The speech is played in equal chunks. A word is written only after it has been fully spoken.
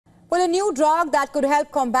Well, a new drug that could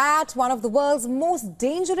help combat one of the world's most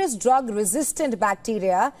dangerous drug-resistant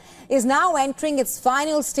bacteria is now entering its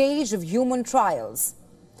final stage of human trials.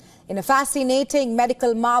 In a fascinating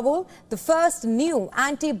medical marvel, the first new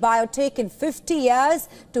antibiotic in 50 years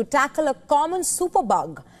to tackle a common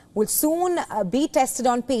superbug will soon be tested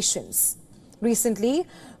on patients. Recently,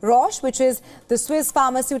 Roche, which is the Swiss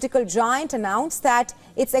pharmaceutical giant, announced that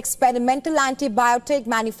its experimental antibiotic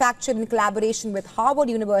manufactured in collaboration with Harvard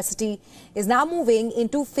University is now moving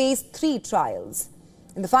into phase 3 trials.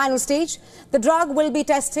 In the final stage, the drug will be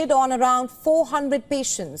tested on around 400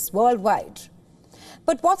 patients worldwide.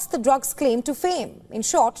 But what's the drug's claim to fame? In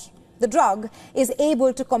short, the drug is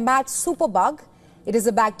able to combat superbug. It is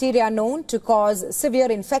a bacteria known to cause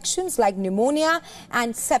severe infections like pneumonia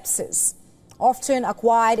and sepsis, often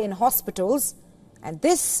acquired in hospitals. And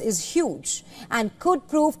this is huge and could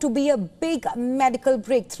prove to be a big medical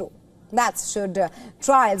breakthrough. That's should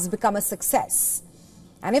trials become a success.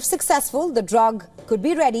 And if successful, the drug could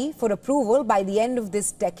be ready for approval by the end of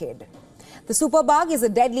this decade. The superbug is a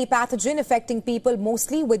deadly pathogen affecting people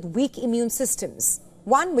mostly with weak immune systems,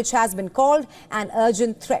 one which has been called an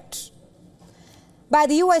urgent threat by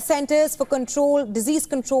the US Centers for Disease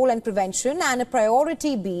Control and Prevention and a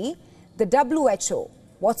priority B, the WHO.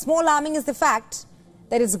 What's more alarming is the fact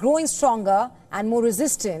that it's growing stronger and more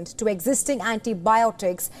resistant to existing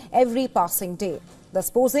antibiotics every passing day, thus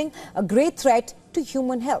posing a great threat to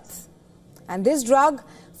human health. And this drug,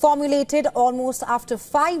 formulated almost after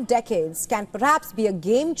 5 decades, can perhaps be a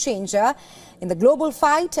game changer in the global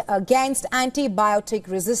fight against antibiotic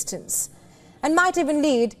resistance and might even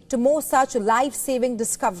lead to more such life-saving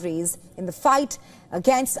discoveries in the fight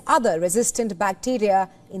against other resistant bacteria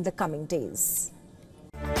in the coming days.